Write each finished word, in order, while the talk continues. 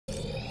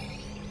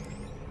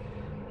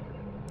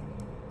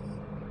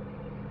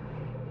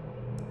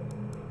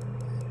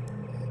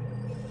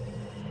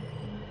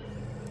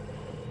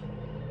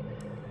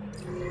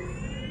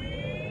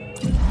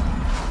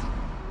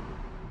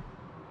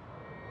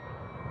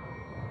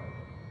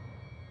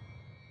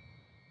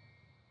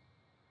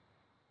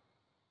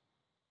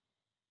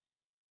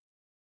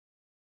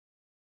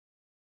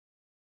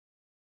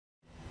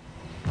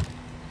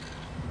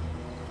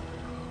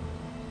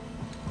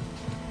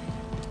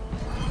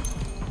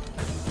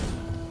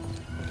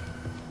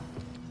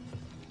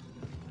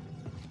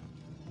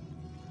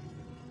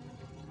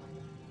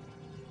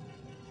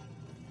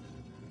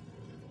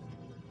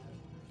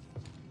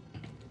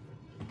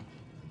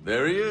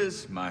There he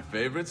is, my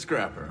favorite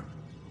scrapper.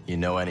 You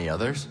know any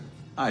others?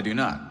 I do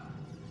not.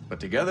 But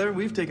together,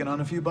 we've taken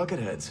on a few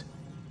bucketheads.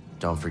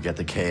 Don't forget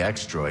the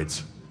KX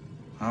droids.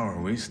 How are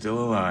we still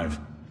alive?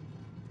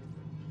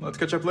 Let's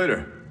catch up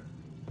later.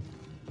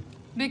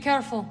 Be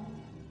careful.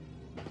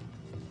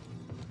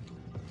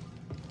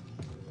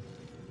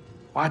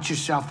 Watch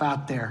yourself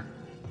out there.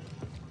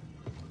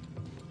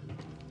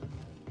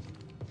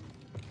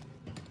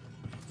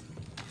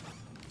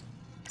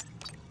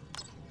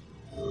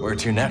 Where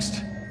to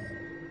next?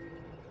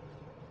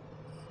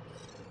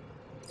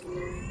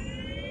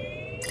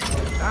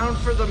 Down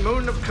for the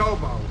moon of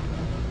Kobo.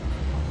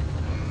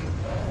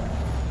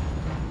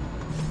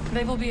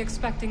 They will be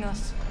expecting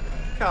us.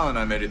 Cal and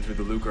I made it through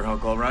the Lucre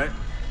Hulk all right.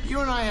 You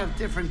and I have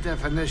different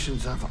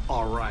definitions of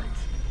all right.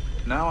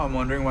 Now I'm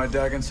wondering why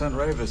Dagan sent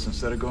Rayvis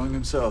instead of going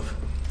himself.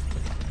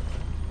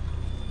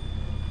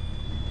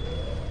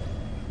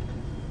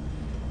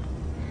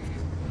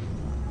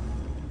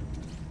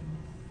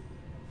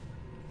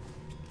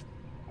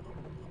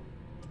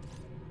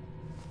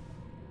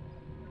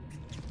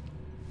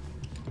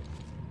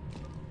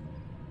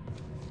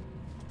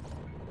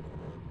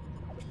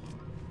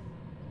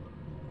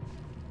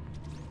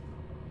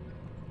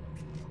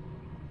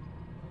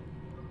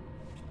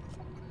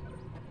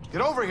 Get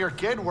over here,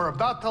 kid. We're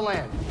about to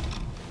land.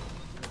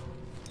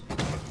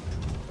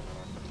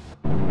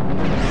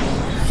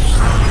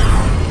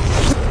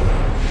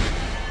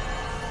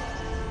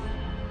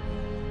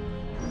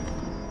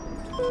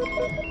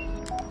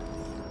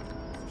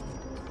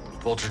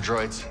 Vulture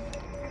droids.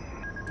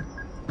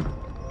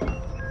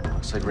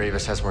 Looks like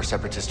Rayvis has more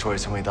separatist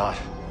toys than we thought.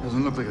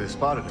 Doesn't look like they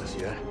spotted us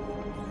yet.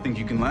 Think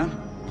you can land?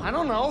 I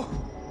don't know.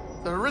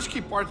 The risky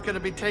part's gonna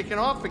be taken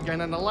off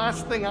again, and the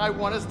last thing I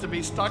want is to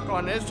be stuck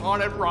on this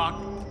haunted rock.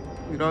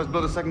 We could always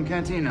build a second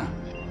cantina.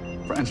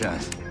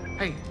 Franchise.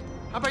 Hey,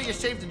 how about you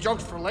save the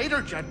jokes for later,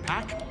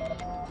 Jetpack?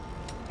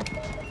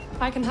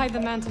 I can hide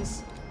the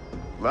mantis.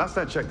 Last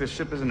I checked, this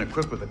ship isn't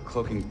equipped with a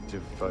cloaking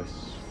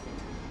device.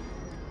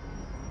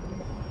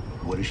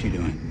 What is she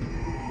doing?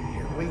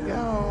 Here we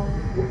go.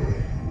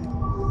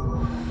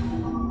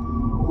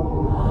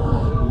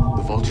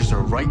 The vultures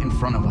are right in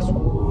front of us.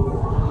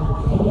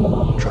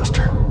 Trust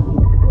her.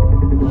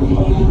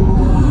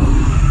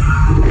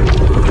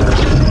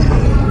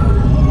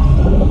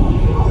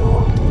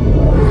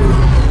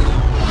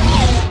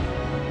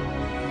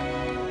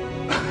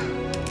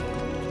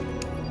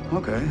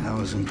 Okay, that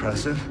was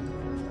impressive.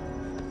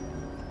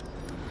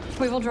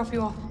 We will drop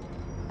you off.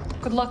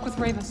 Good luck with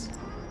Rayvis.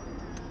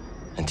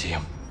 And to you.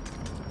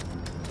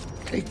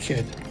 Hey,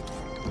 kid.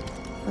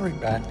 Hurry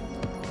back.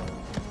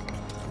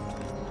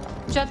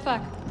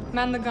 Jetpack,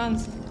 man the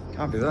guns.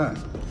 Copy that.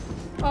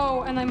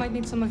 Oh, and I might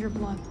need some of your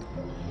blood.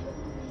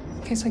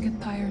 In case I get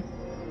tired.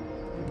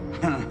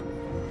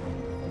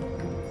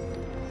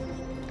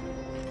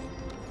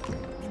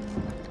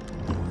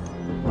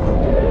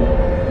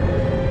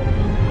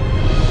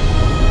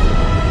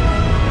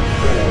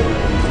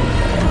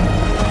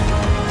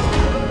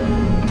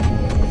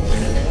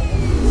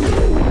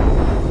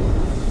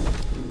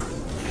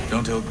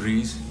 Don't tell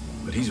Grease,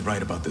 but he's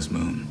right about this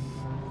moon.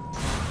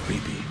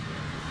 Creepy.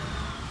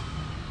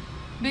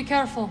 Be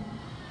careful.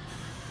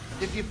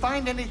 If you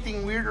find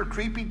anything weird or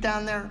creepy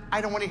down there, I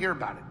don't want to hear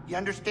about it. You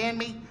understand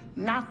me?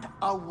 Not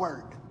a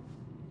word.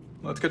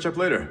 Let's catch up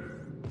later.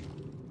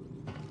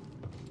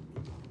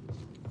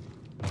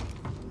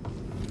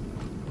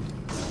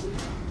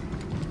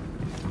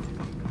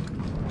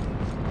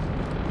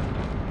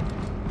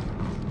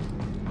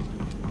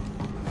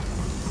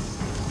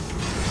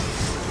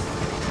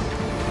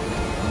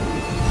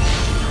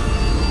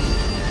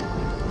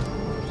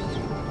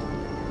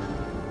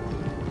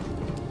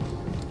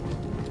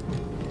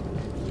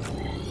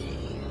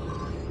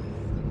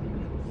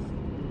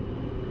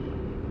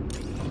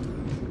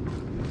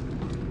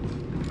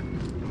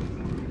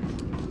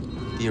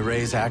 The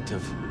array's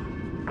active.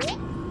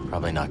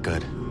 Probably not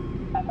good.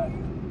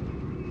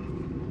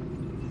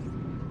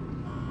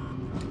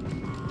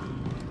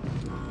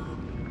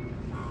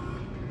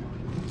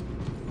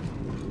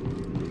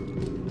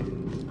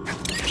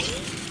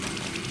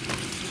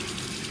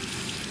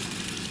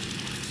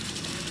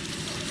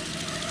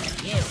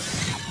 You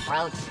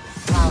approach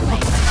slowly.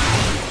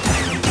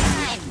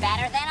 I'm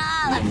better than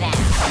all of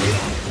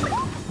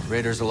them.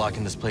 Raiders are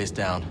locking this place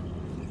down.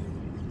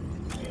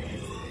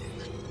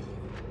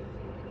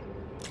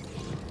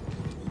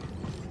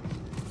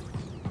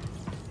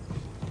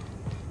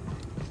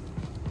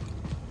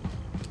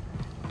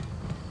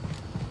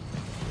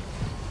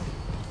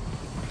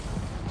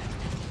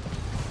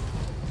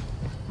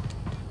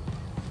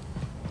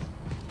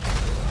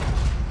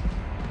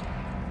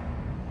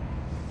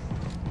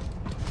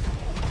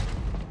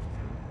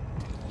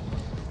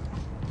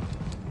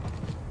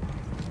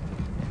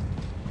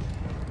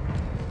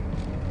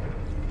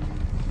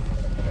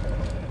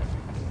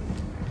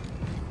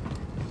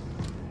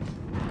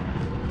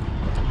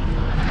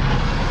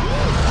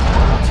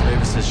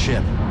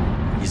 Ship.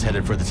 He's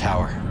headed for the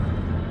tower.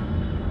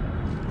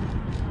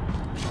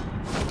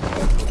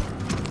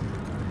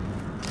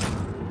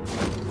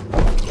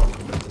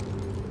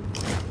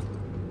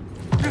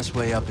 Nearest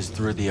way up is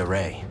through the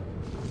array.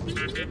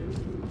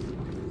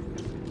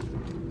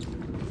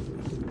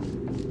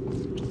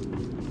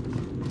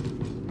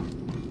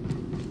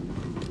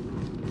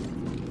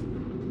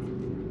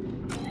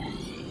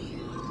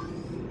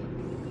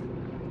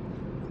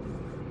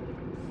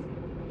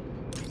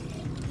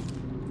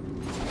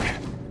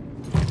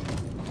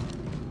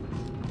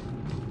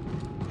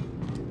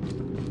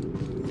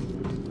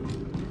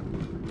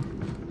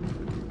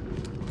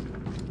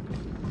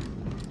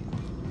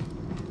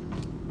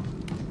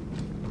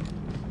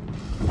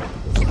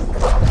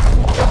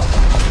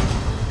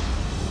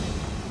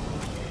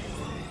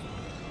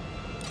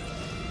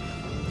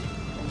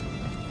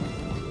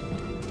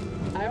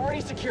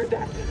 Secured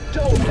that.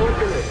 Don't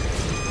open it.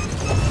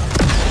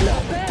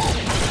 Not bad.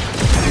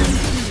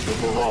 The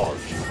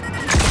barrage.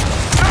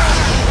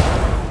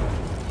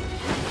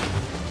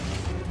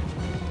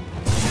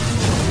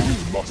 You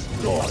must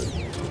die.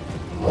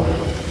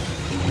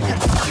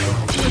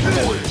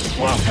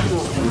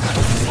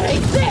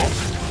 Take this.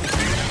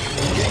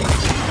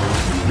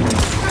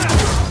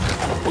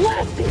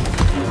 Blast it.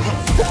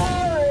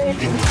 Sorry.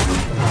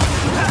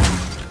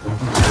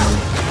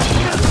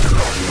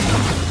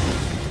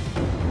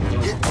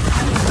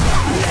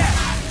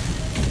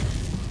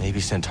 Maybe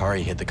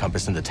Centauri hid the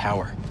compass in the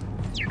tower.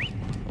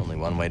 Only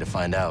one way to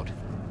find out.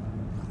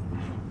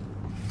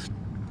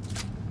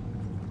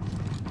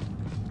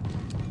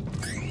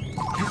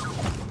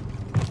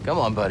 Come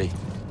on, buddy.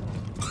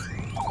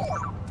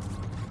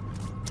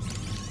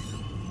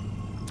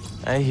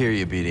 I hear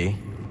you, BD.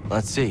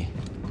 Let's see.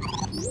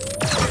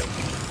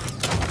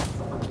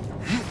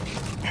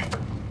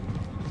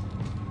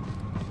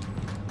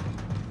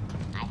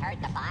 I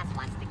heard the boss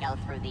wants to go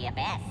through the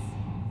abyss.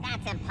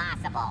 That's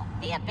impossible.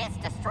 The abyss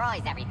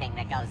destroys everything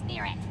that goes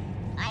near it.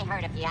 I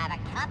heard if you have a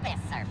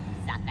compass or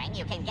something,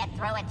 you can get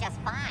through it just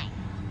fine.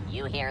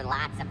 You hear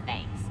lots of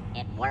things.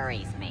 It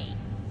worries me.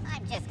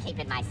 I'm just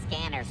keeping my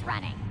scanners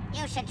running.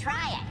 You should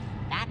try it.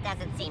 That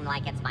doesn't seem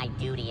like it's my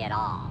duty at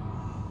all.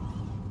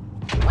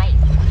 Wait,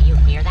 do you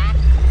hear that?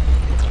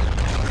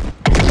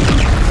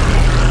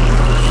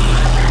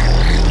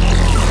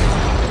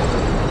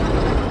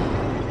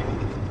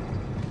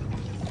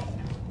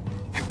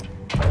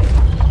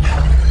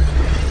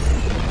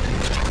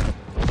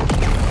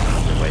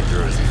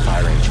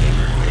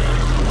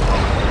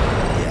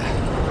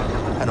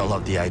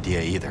 The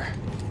idea either.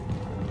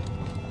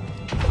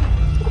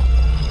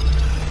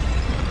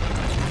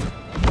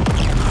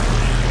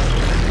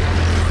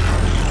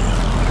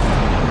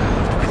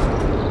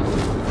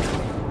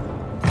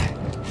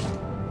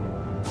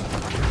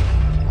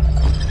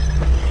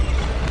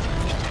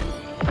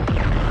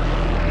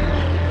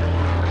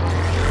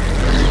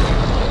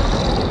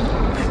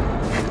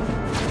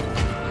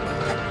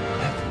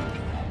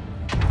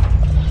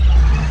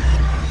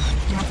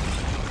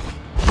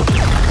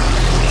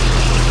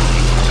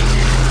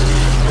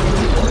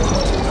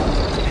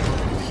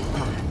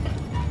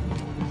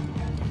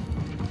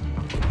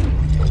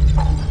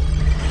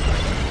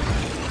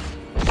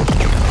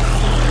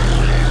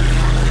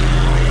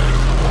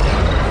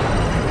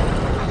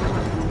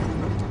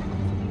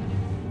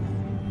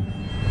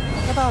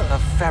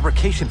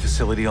 Fabrication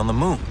facility on the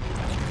moon.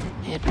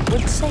 It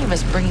would save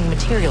us bringing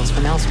materials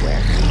from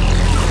elsewhere.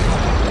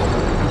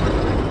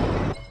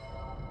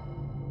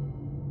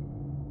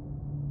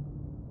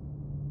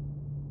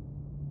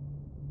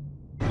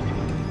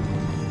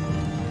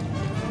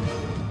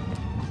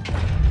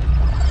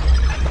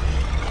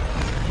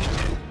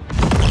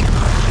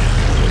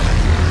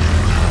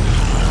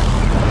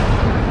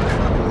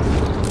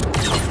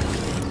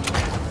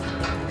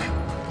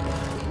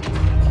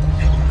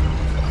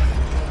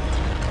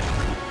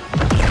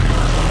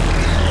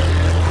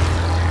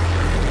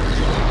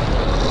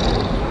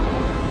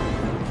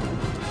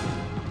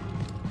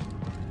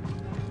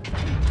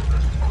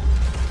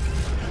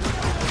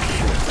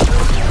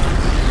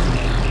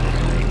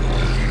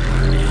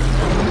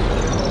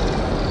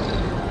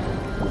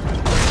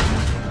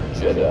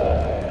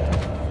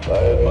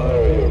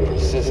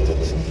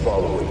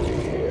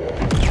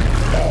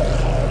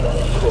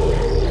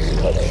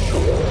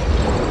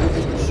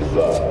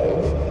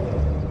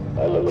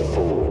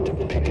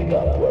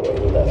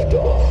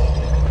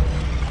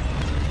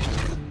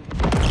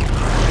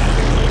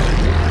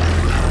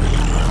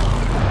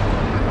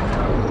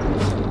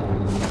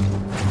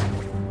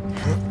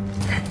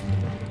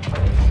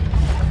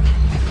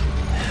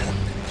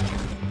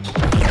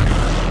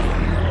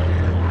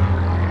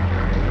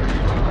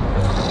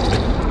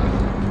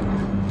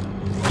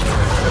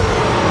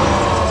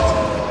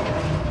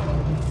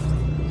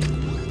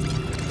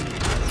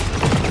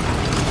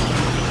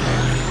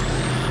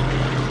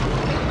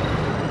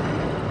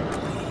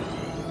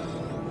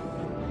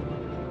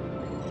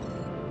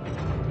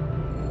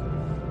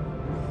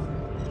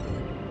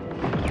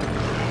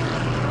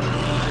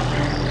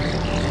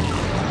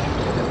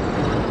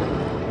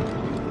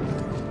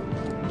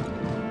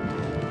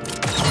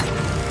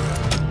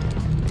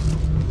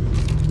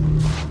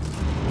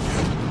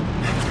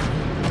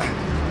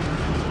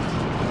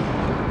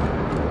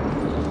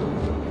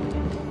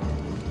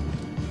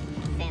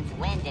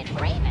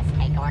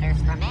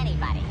 orders from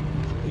anybody.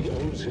 He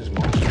owes his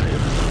master.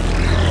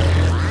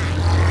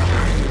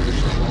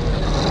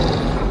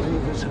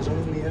 Rayvis has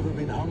only ever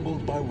been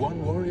humbled by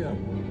one warrior,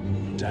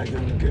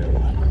 Dagon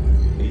Gera.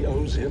 He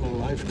owes him a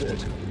life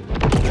debt.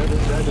 Whatever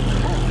Dagon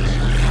wants,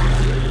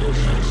 Rayvis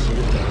will see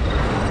it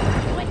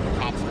done. Wouldn't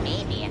catch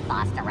me being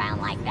bossed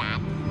around like that.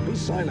 Be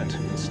silent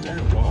and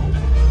stand guard.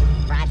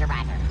 Roger,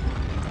 roger.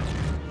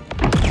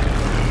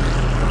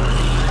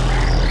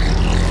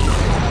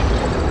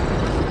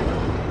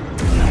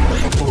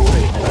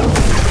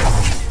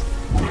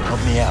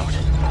 Help me out.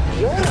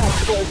 You're not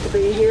supposed to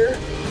be here.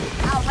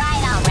 All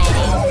right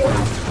already.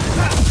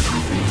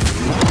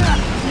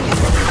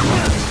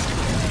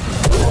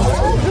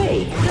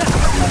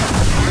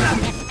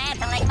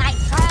 Dismantling my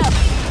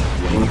troops.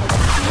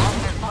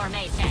 Alter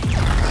formation.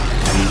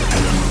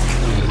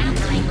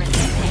 Countering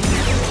resistance.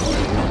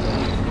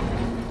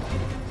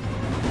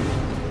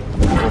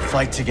 We'll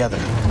fight together.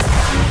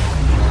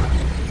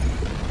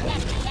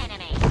 Get the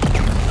enemy.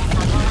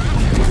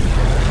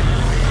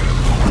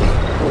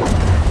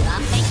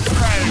 Something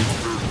through.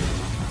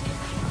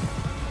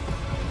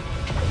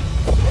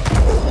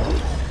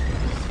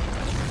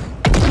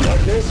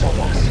 Like this of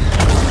us.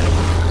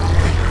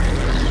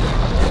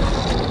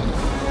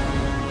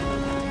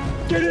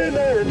 Get in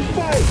there and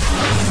fight!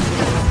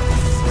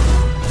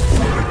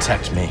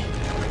 Protect me.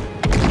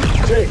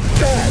 Take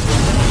that!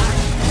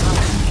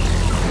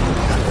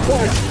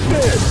 Watch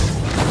this!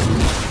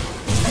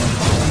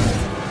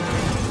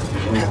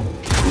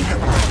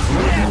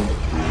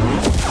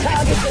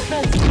 Target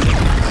defense.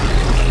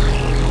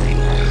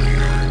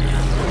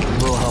 A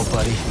little help,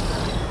 buddy.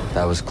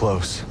 That was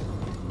close.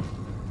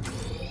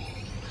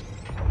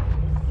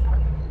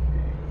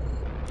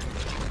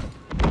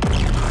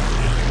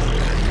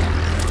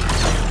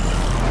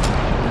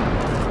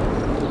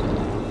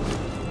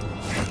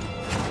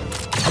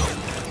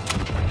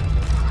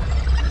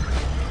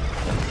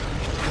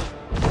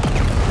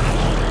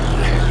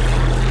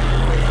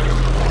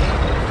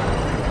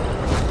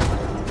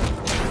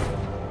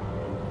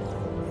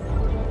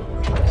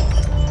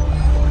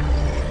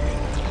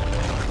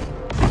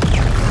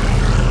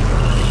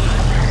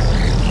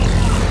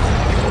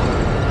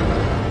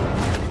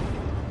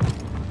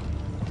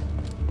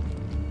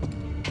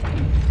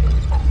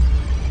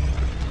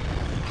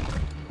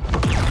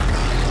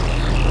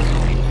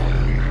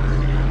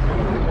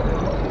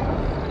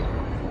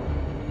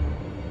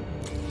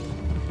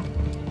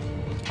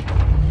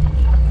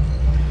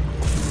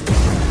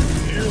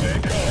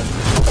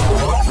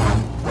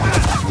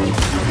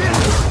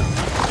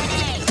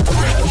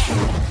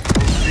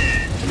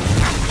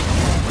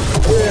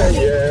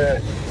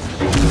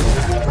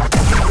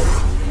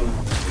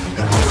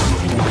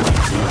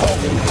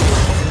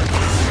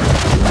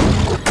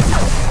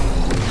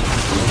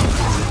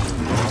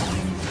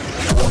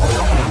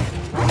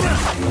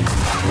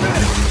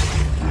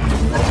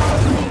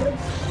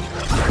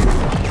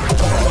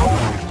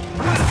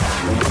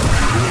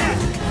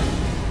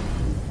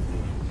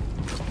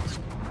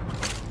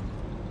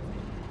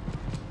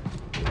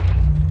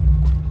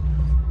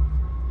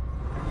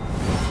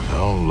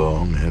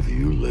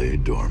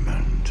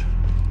 Dormant.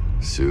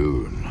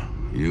 Soon,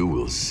 you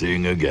will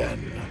sing again.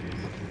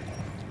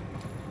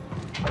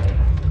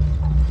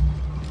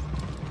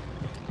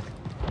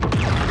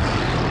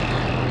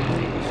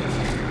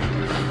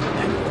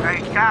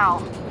 Hey,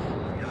 Cal.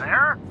 You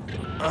there?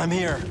 I'm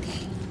here.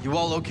 You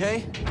all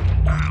okay?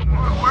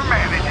 We're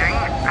managing.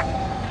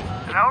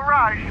 No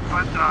rush,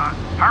 but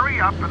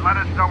hurry up and let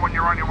us know when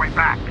you're on your way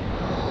back.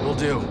 Will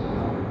do.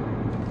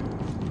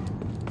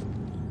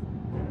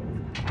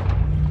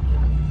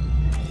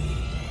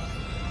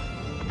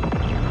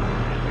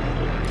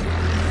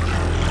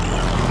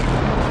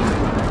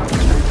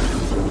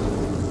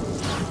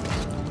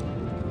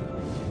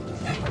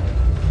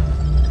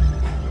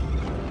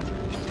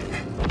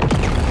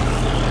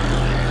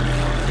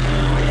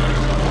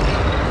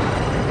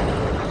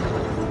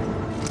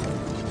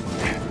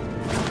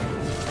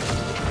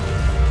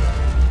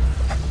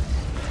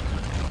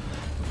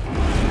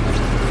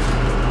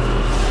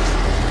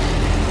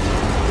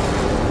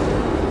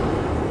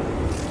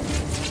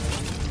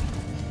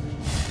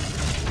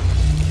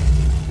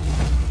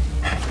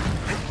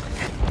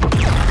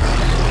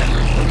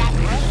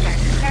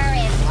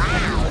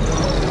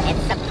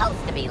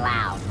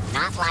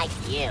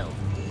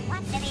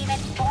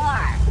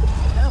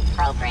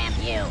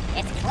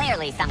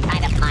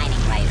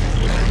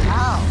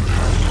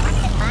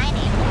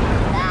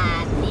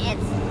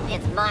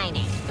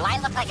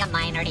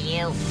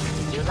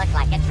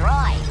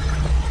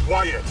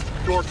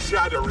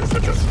 Shadow is a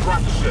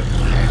distraction.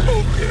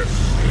 Focus.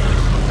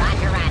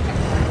 Roger, roger.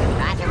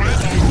 Roger,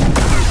 roger.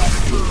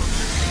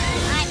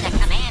 I'm the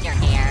commander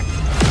here.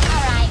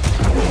 All right.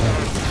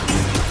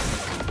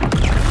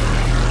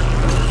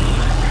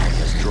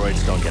 Those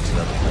droids don't get to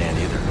know the plan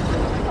either.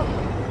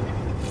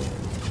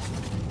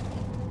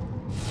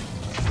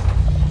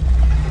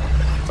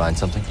 Find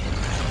something?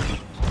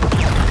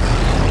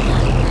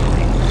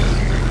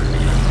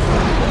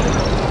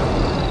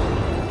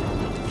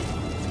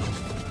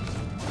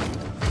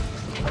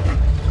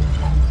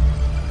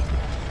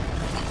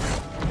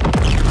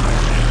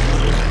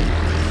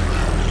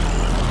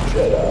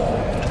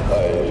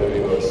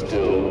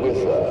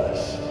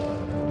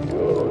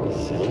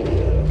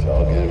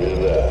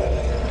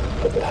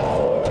 The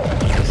power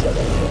is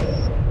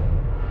everything.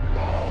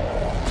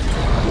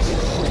 Power is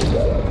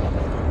freedom.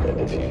 And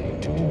if you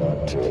do not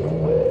turn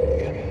away,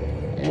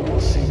 you will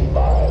see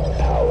my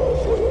power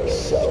for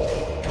yourself.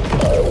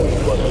 I was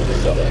wondering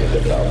something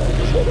about the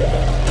Jedi.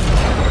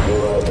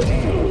 Your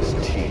ideals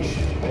teach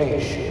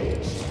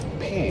patience,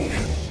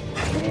 peace,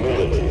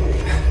 humility.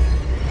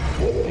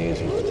 Yet these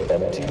were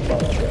empty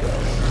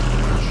mantras.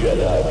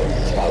 Jedi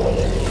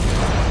brutality.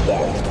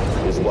 That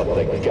is what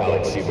the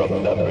galaxy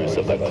remembers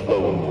of the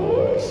Clone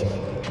Wars.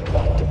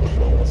 Not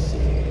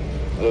diplomacy.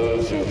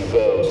 Those who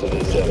fell to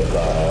this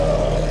empire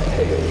are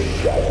pale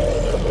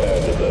shadow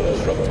compared to those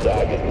from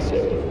Dagon's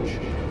age.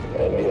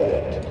 And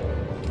yet,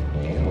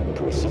 you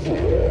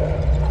persevere.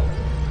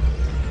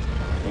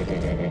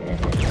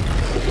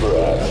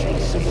 Perhaps you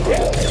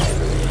surprise me.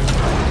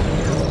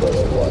 You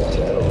must want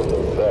to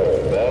help very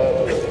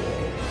badly.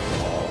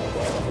 How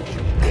far would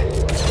you go?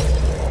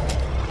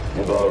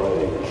 You've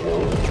already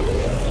killed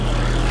Jordan.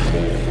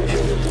 Maybe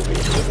you're going to be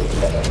given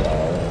that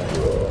time.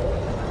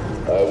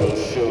 I will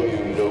show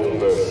you no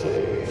mercy.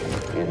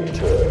 In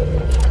turn,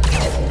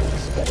 I will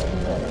expect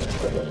none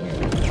from you.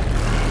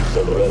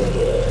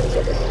 Surrender is a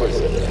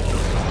prison,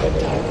 and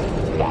I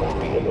will not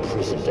be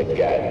imprisoned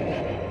again.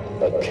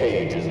 A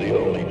cage is the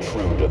only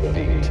true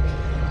defeat.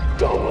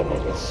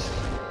 Dominance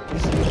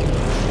is the only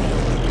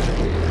true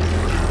victory.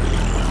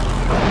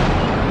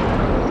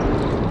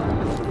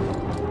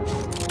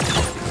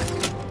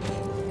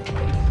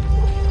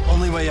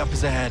 Only way up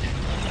is ahead.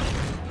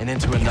 And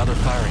into another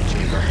firing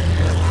chamber.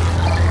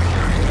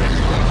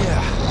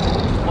 Yeah,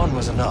 one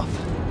was enough.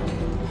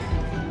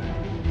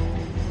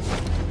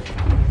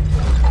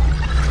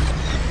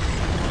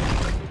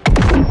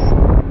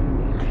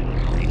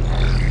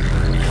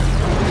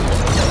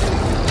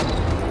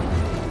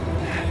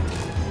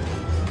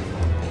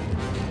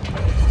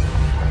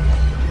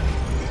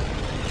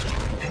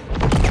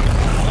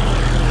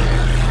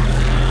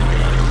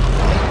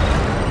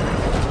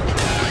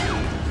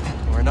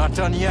 We're not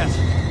done yet.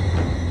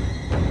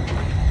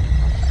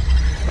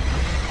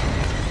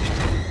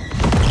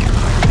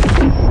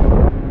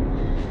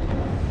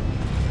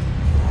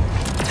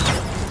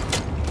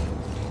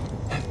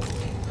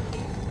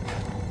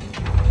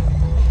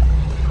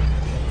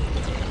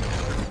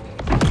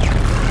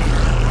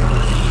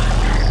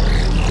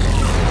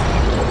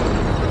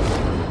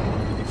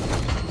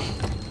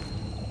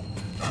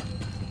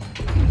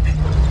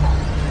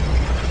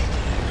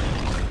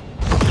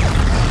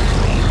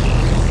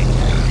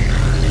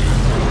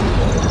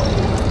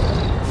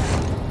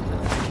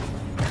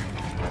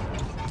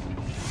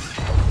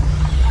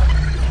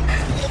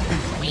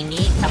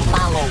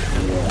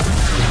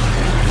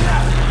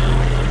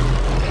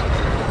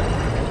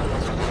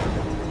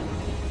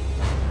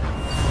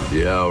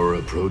 The hour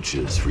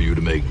approaches for you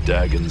to make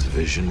Dagon's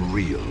vision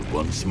real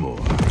once more.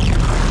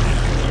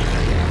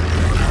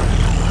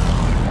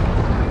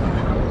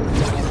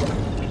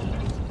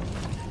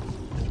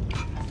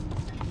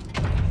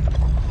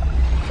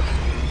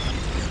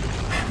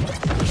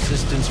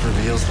 Persistence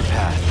reveals the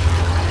path.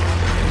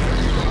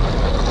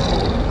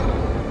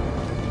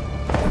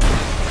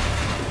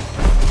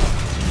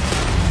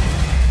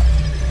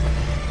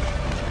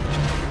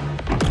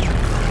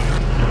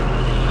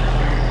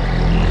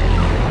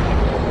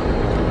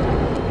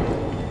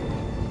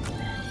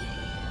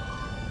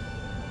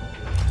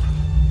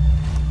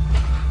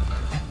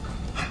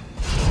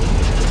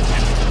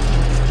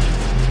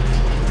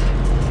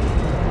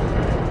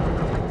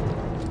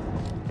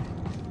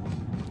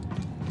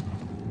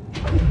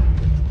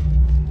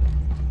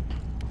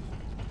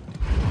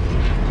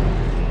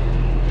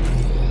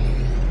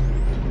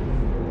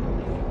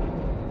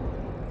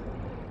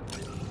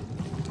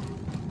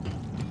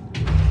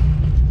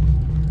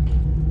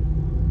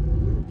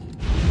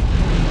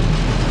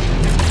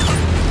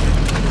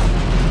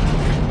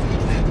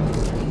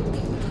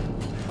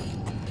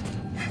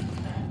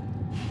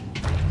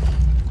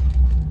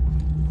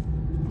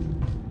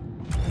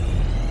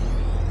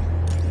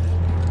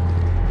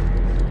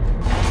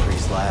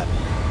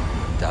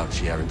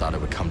 She ever thought it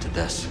would come to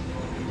this.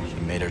 She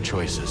made her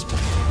choices.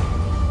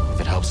 If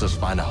it helps us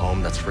find a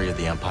home that's free of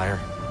the Empire,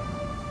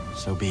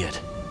 so be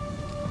it.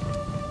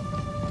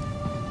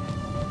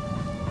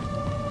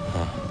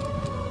 Huh.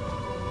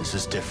 This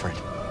is different.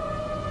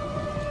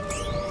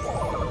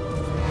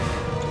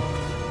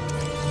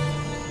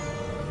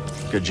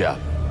 Good job.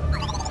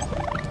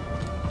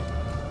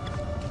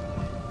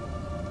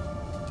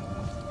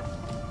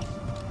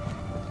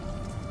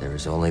 There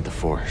is only the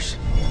Force.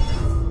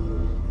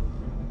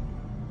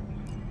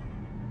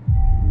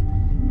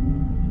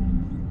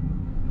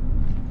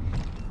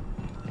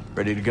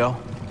 Ready to go?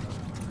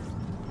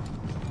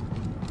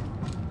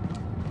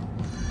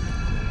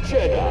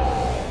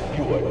 Jedi,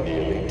 you are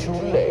nearly too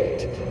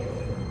late.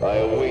 I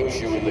await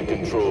you in the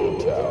control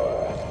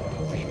tower.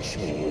 Reach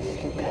me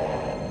if you can.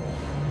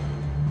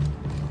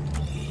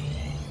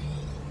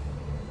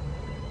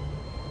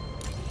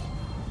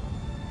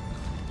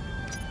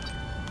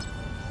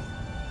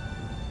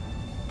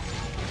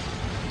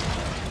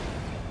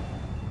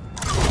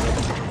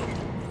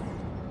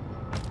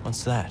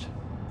 What's that?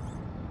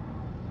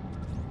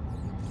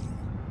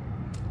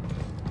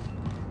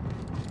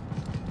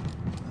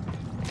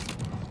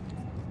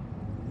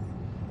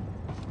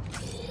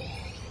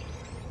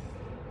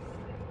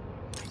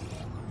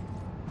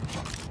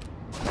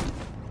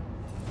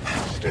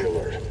 Stay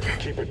alert.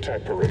 Keep a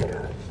tight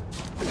perimeter.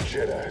 The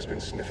Jedi has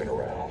been sniffing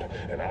around,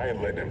 and I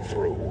ain't letting him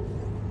through.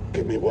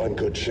 Give me one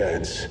good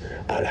chance.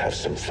 I'll have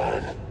some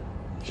fun.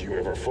 You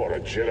ever fought a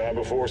Jedi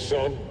before,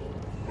 son?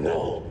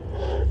 No,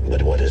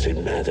 but what does it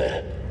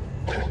matter?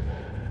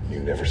 You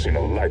never seen a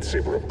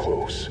lightsaber up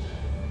close.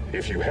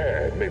 If you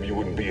had, maybe you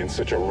wouldn't be in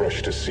such a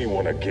rush to see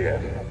one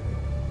again.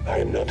 I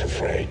am not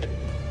afraid.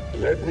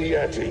 Let me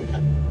at him.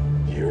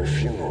 Your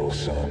funeral,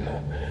 son.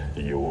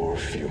 Your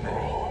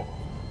funeral.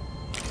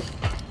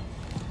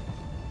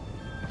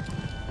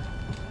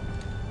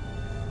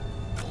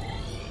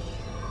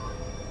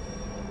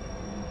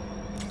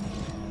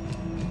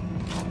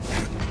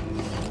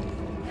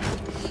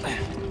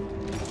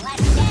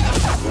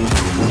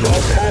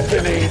 What's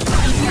happening? Keep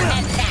your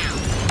head down.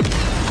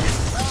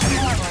 Move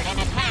forward and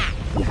attack.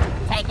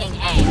 Taking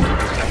aim.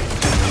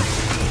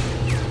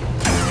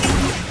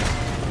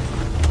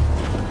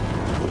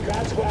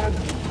 Got one.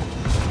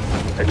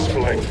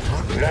 Explain.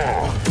 Now.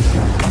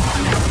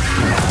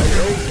 I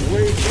ain't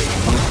waiting.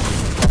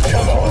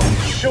 Come on,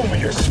 show me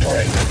your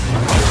strength.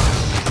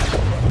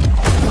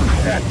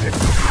 That's it.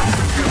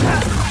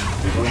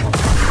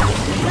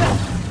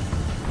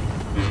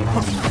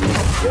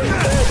 Get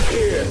back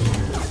here.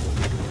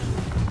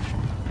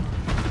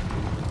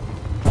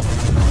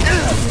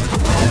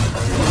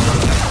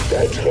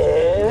 That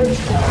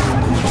hurts.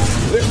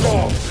 Lift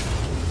off.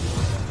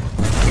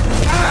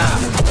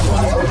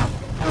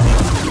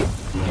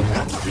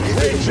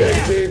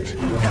 Rejected.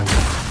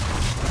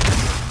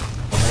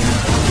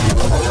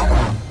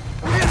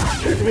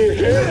 Hit me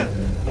again.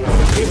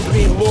 Give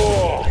me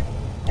more.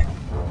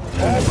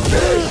 Have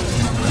this.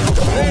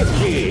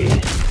 Mickey.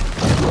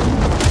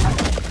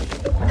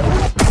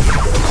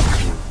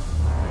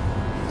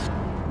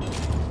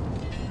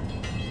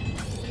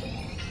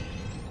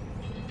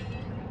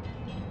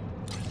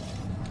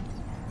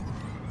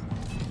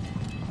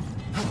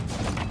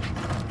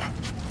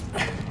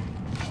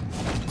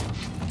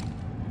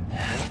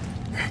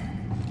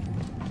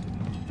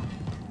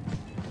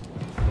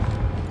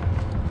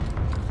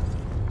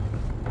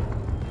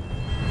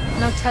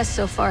 No test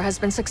so far has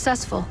been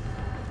successful.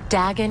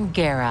 Dagan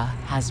Gera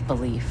has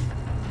belief.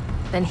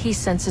 Then he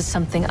senses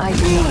something I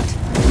do not.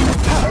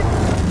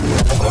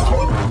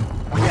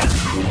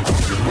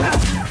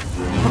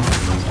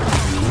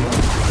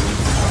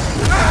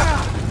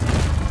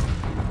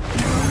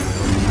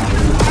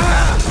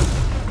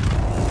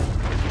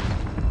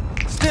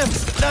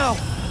 Stims, now!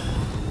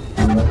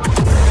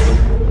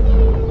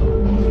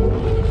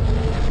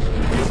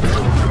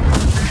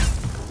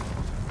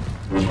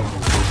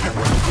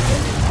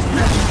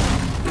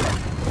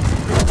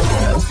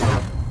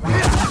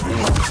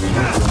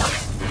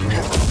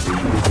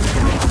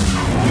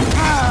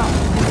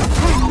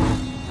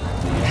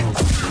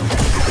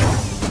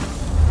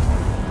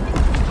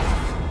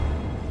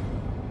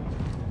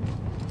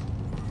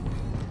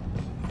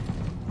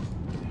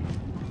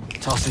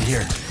 Toss it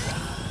here.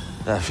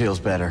 That feels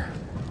better.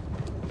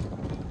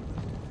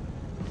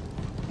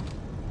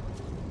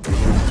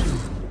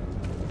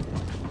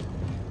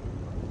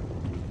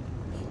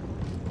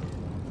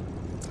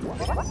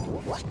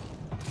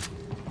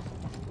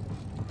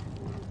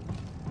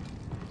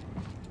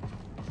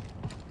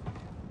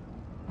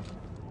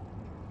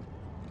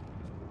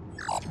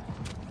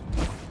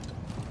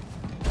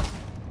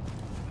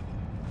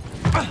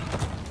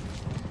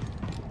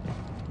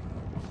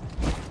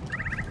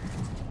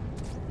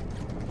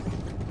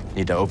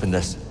 Need to open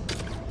this.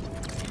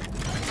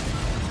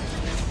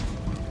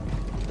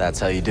 That's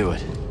how you do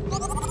it.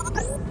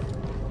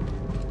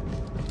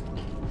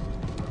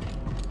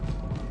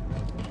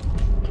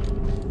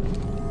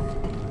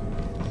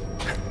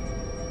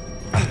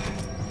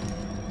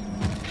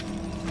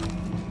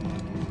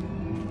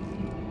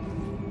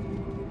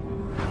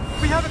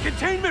 We have a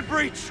containment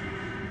breach!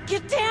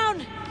 Get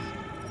down!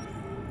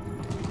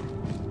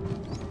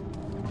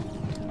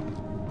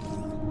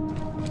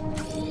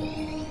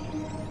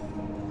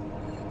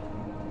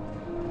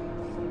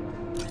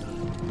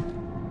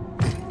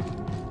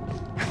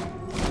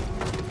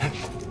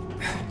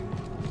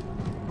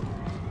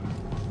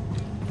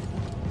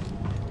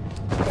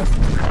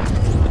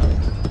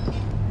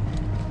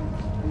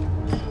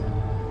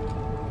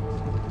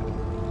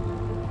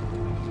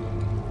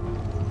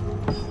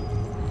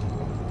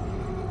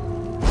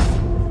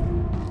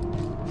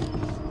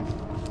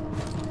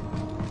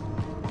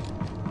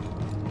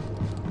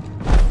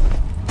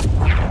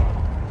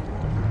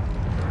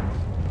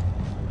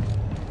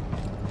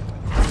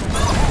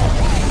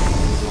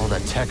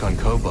 Tech on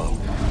Kobo.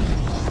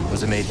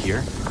 Was it made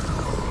here?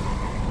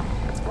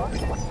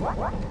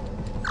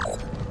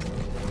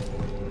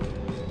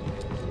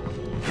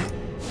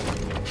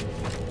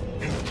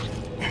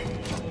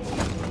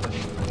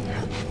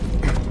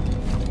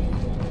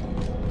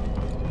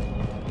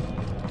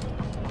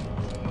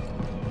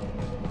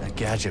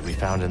 gadget we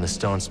found in the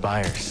stone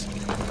spires.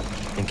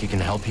 Think you can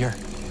help here?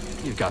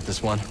 You've got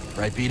this one,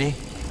 right, BD?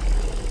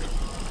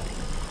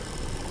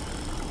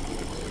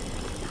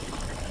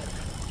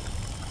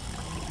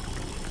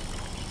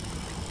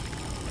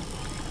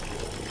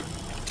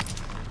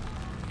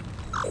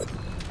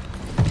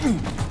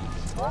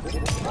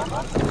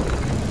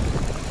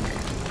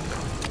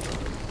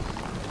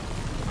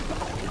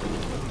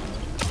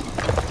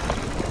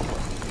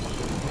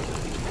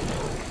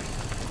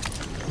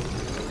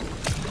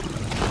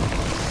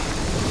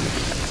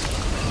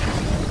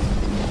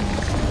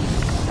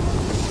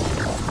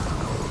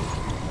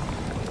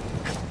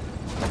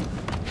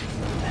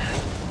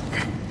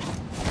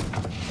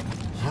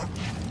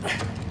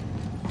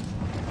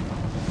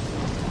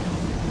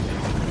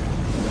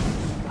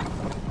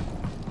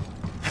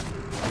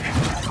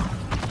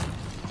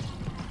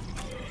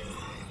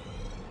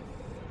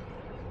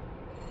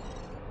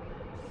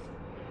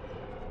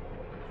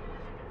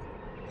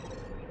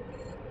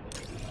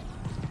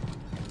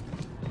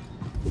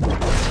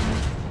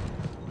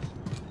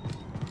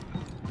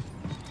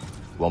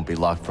 Won't be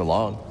locked for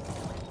long.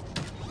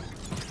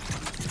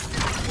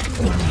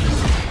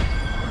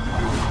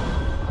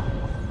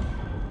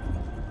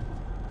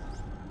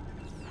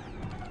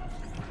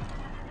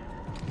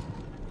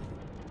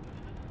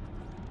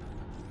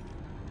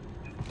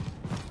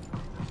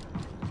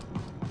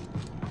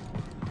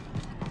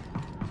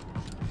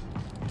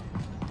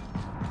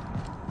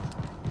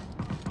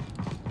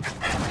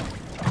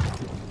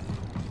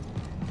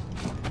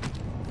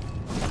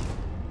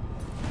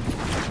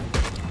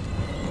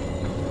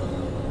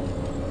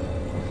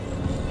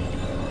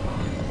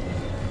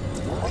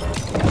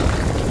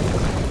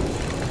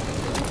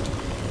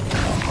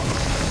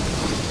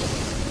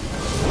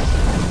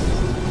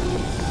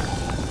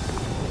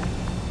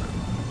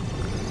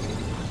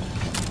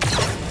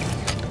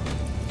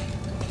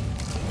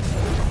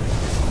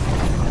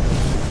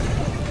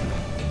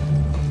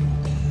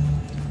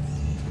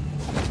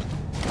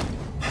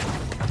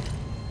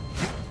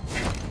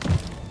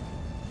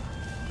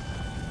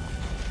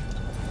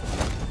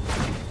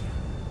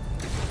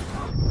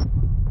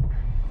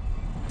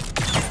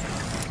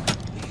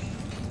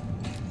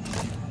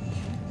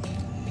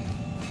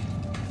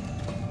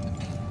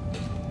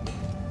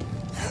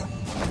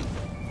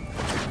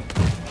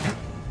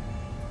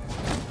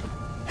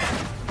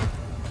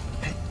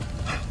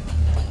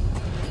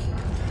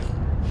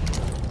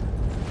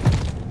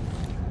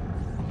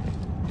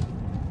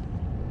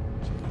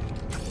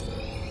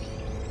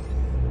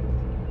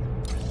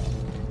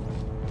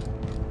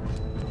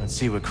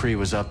 See what Kree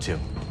was up to.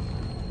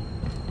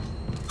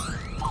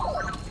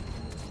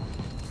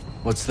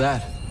 What's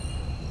that?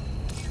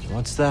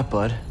 What's that,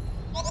 bud?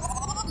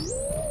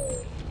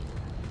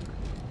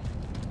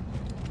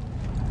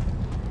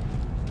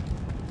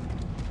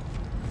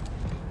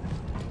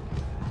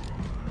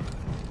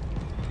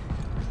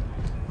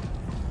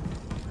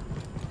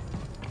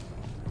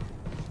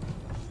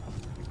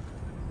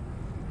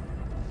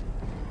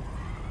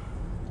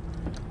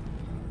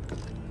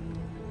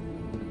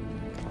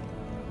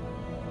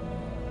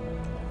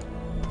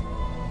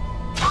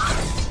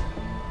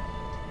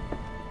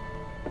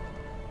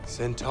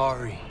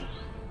 Centauri.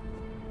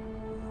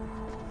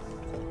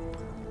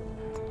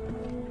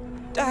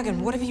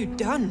 Dagon, what have you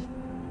done?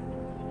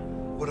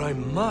 What I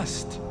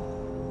must.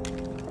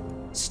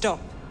 Stop.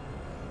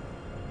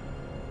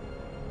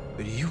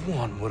 But you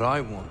want what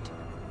I want.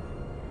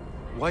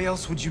 Why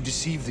else would you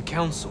deceive the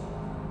Council?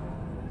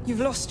 You've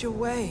lost your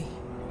way.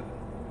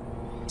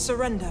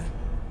 Surrender.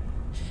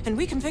 And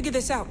we can figure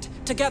this out,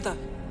 together.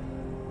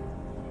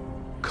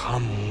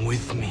 Come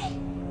with me.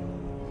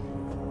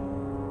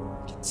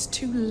 It's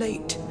too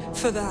late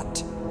for that.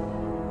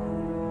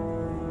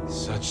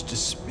 Such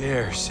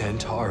despair,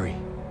 Centauri.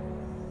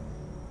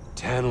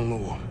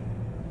 Tanalor.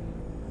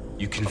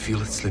 You can feel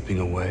it slipping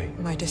away.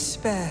 My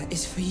despair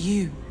is for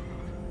you.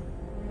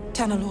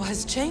 Tanalor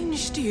has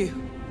changed you.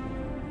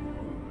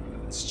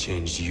 It's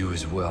changed you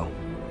as well.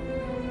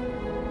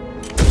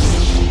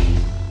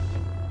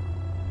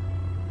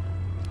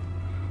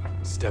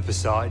 Step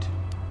aside.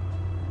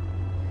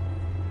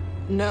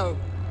 No.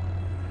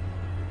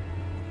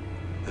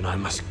 Then I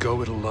must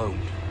go it alone.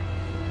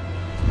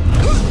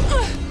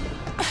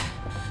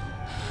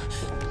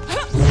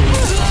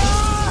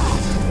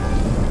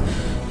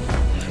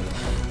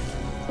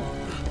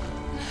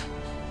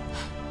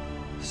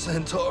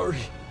 Centauri.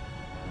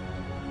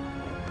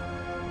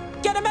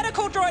 Get a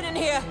medical droid in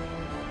here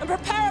and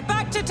prepare a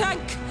back to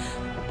tank.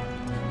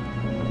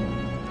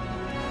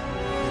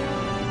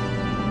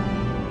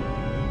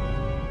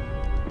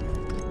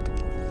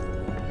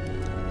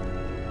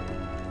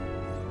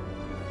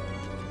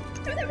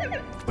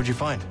 What'd you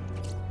find?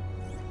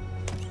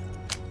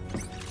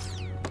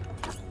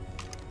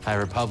 High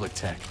Republic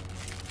tech.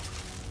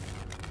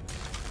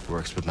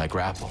 Works with my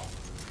grapple.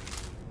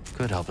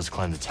 Could help us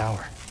climb the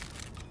tower.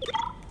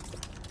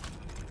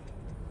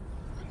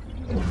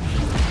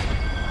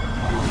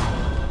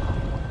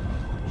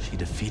 She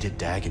defeated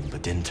Dagon,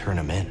 but didn't turn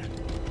him in.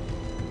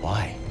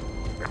 Why?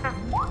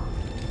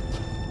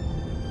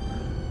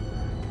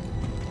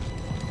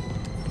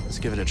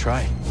 give it a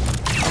try.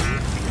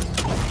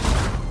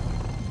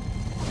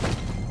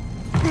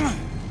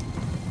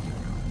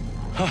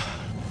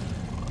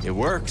 It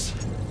works.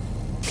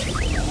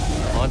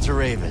 On to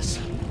Rayvis.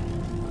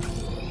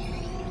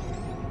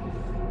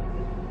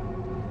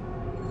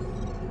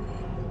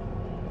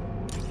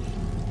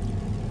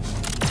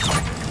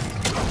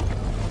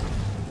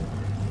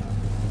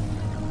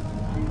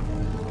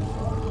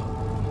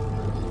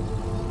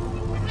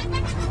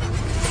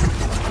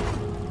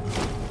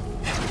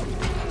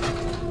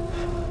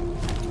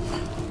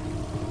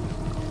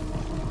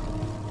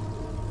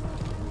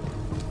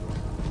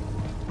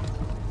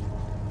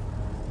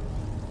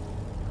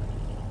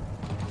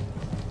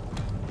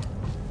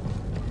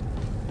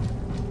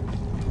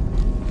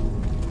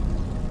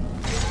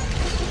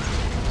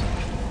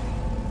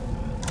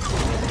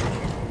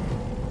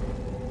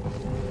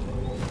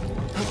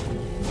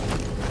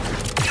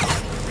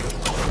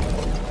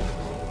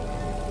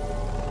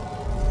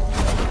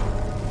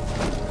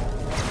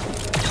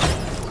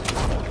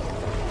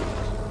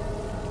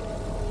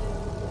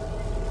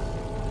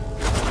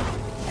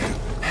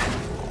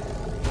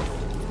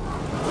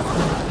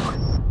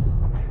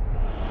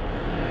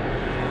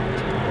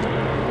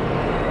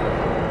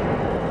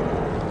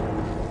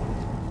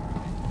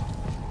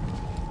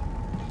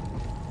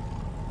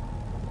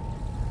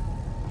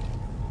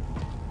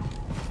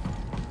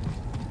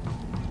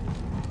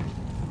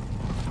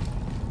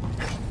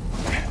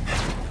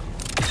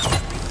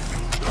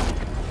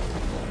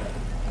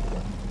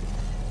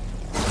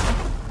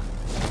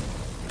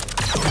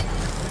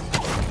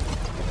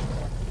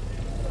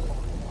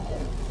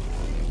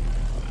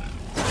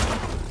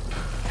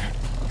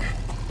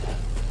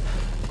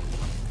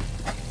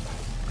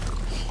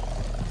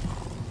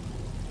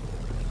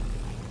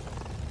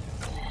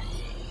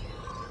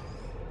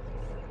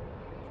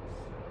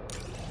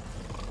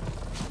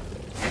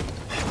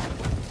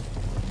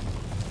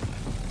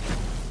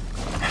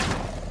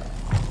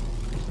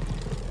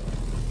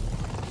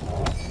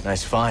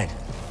 Nice find.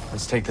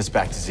 Let's take this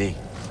back to Z.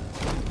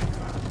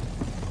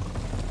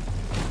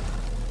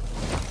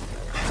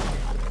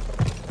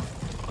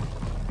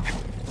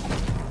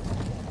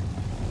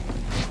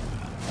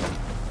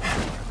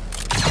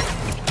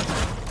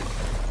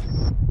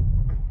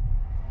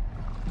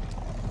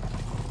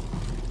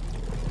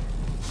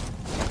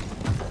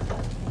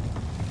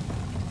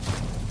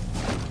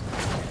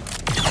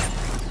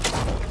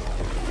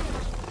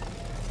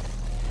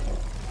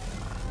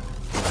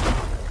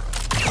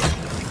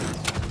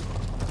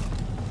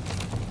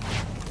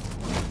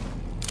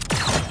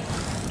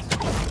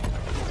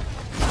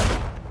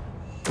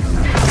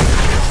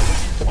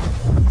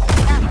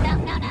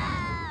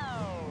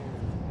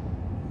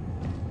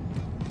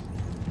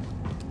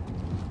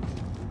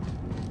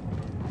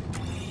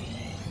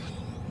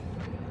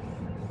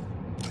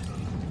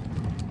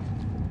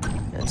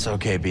 It's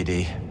okay,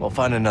 BD. We'll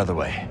find another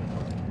way.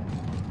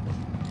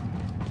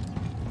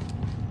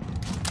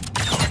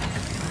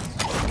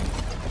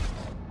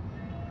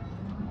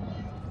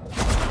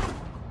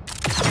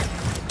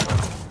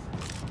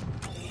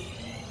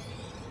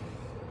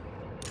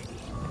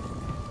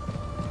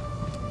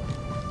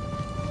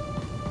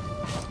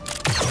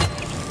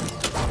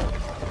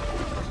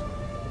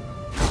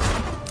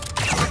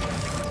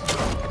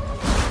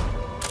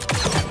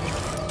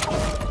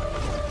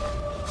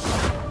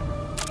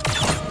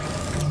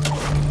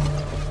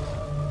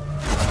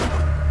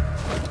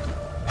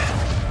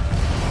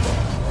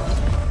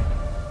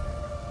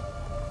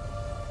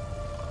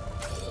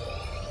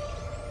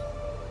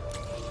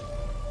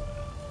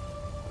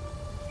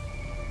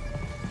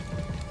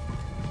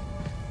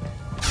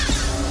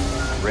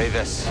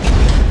 Rayvis.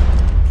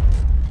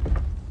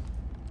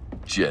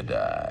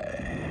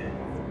 Jedi.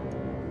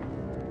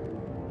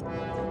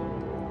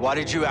 Why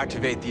did you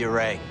activate the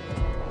array?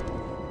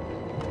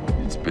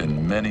 It's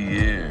been many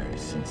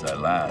years since I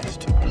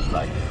last took the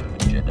life of a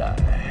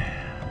Jedi.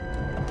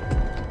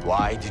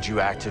 Why did you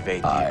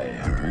activate the... I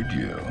heard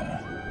you.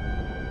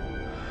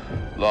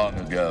 Long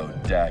ago,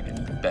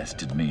 Dagan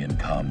bested me in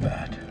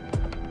combat.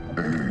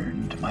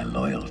 Earned my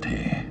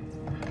loyalty.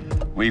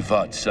 We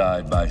fought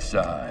side by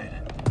side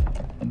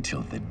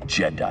until the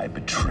Jedi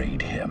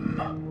betrayed him.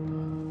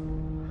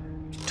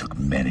 It took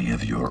many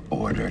of your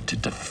order to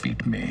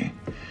defeat me.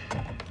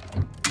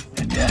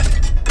 And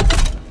yet,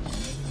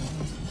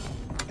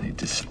 they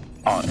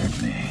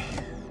dishonored me.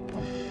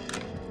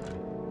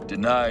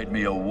 Denied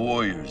me a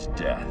warrior's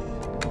death.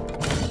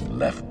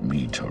 Left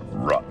me to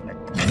rot in a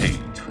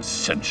cage for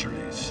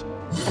centuries.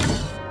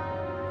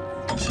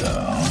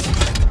 So,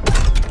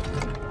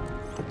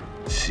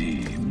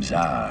 seems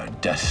our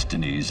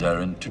destinies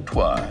are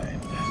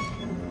intertwined.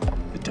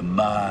 The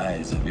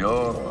demise of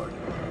your order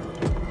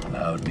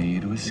allowed me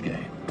to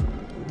escape.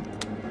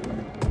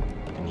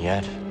 And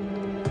yet,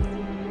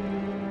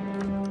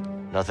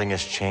 nothing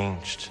has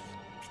changed.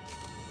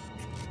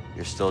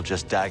 You're still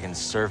just Dagan's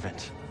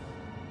servant.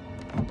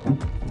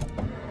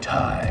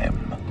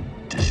 Time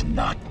does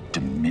not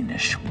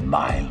diminish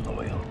my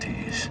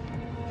loyalties.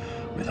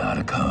 Without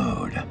a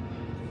code,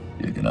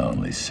 you can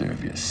only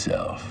serve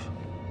yourself.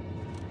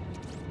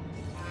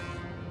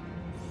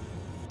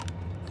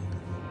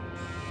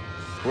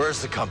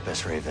 Where's the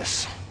compass,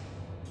 Rayvis?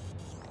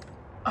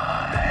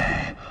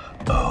 I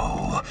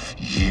owe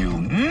you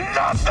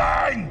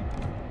nothing,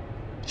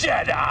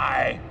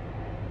 Jedi!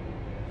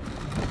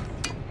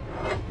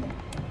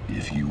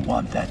 If you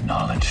want that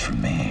knowledge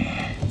from me,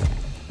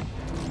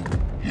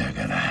 you're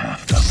gonna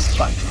have to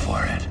fight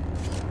for it.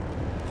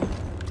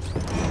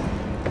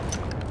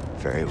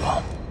 Very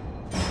well.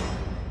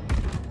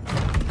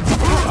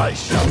 I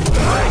shall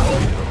break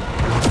you.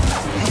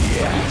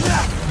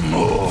 Yes,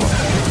 more.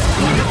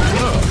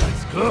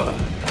 That's good.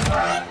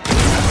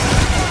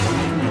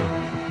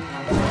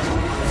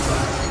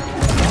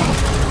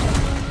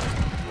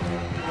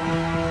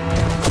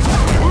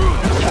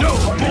 No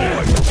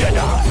more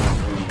Jedi!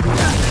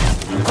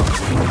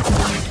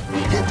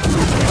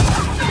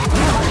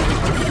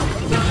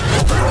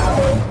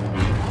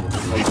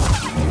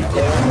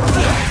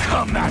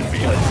 Come at me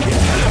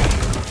again.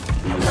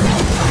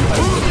 I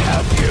will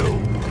have you.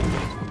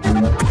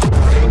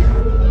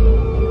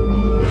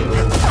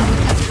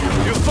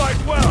 You fight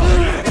well.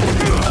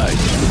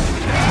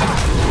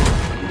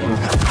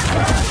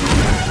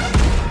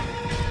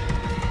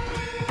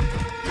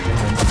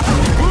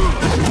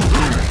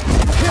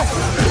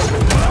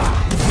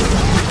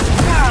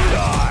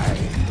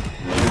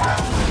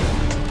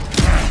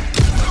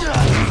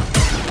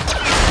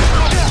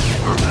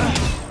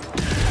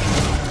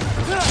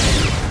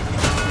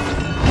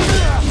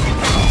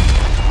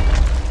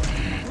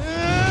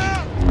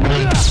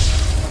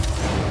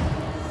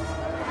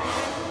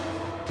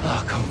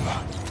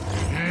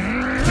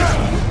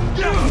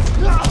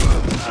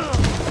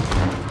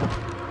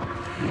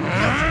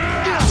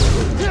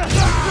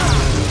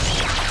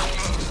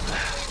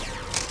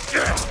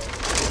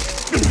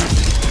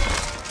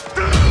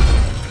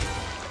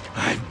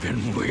 I've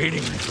been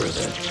waiting for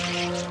this.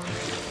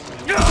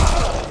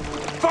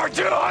 For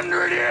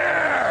 200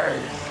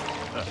 years!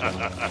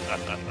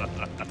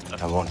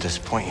 I won't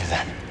disappoint you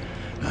then.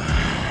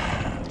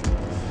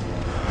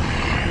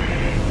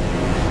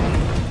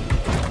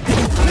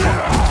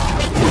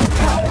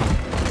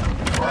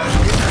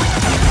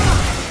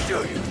 Do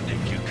you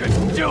think you could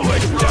do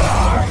it,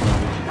 Dark?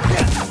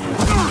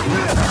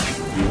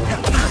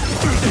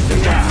 This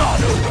is not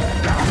over.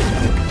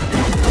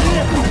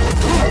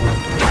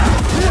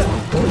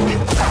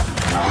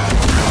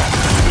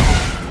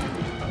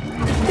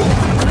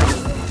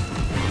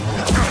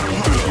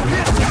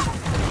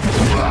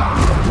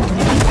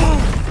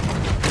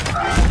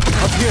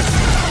 Up here!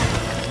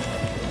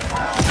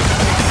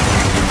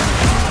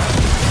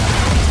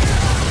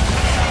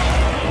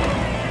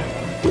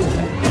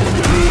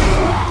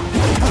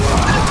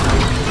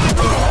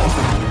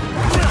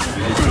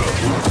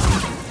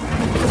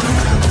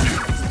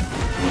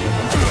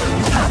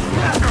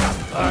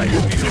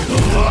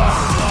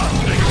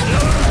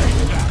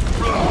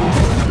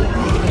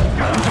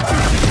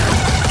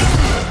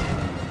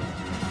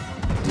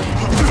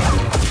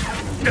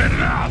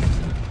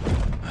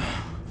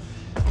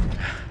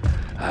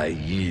 I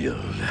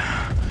yield.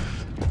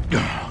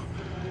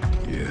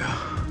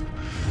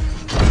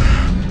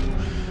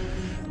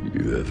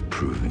 You have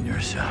proven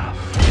yourself.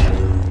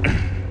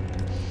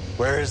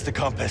 Where is the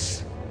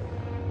compass?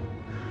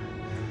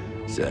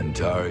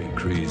 Centauri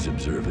Kree's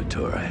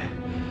observatory,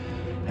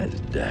 as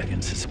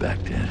Dagan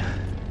suspected.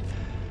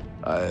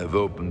 I have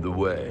opened the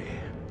way.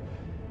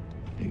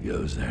 He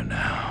goes there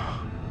now.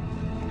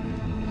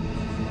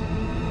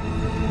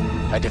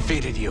 I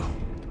defeated you.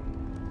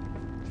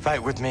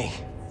 Fight with me.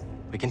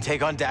 We can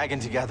take on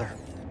Dagan together.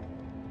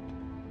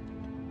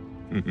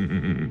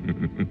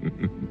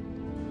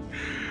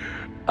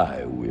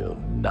 I will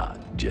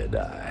not,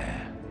 Jedi.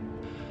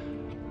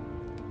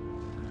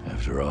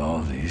 After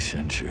all these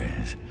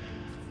centuries,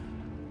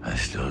 I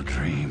still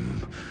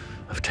dream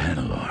of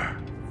Tanalorr.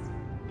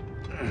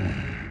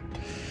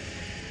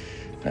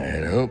 I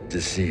had hoped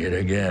to see it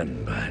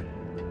again, but...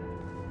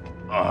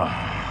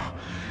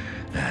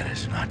 that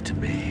is not to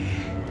be.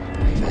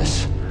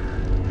 This.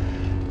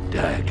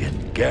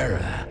 Dagan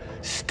Gera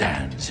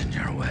stands in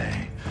your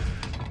way.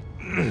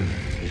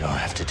 You don't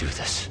have to do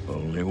this.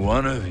 Only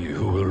one of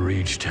you will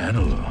reach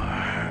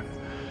Tanalorr.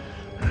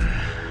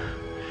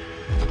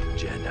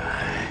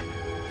 Jedi,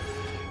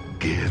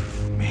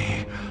 give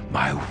me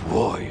my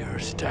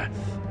warrior's death.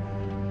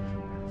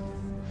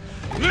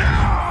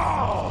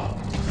 Now!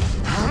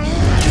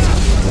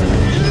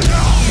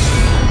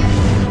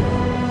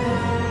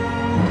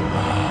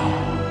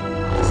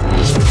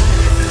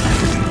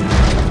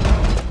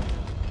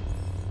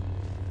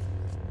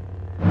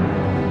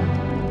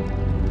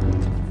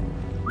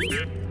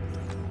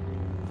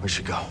 We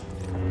should go.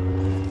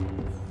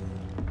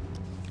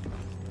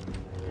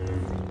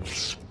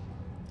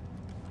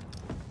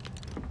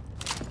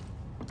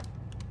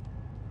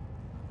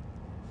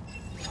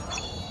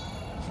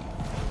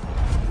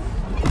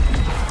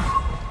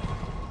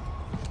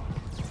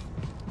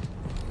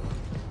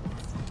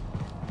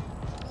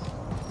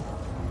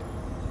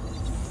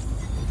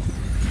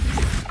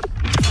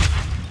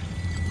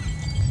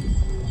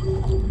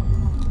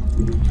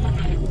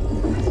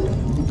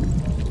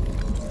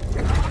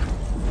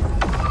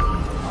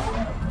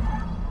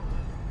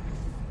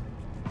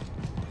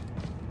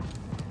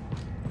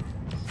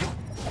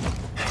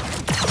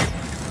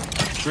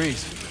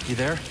 You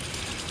there?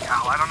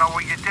 Cal, I don't know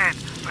what you did,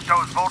 but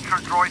those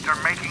Vulture droids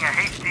are making a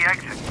hasty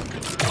exit.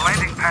 The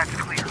landing pad's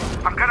clear.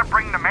 I'm gonna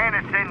bring the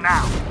Manus in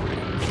now.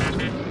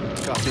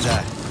 Copy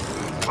that.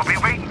 We'll be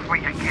waiting for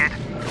you, kid.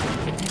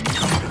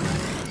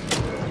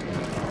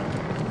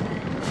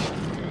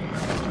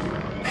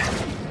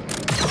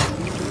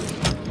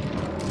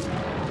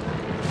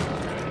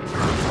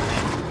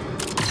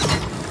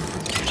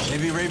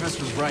 Maybe Rayvis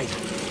was right.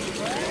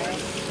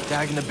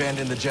 Dagan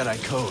abandoned the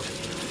Jedi Code.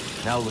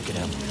 Now look at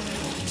him.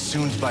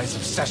 Consumed by his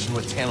obsession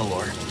with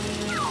Tanalorr.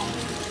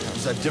 How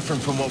is that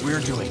different from what we're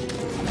doing?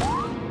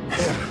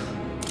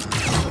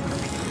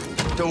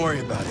 Don't worry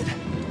about it.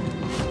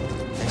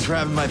 Thanks for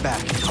having my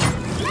back.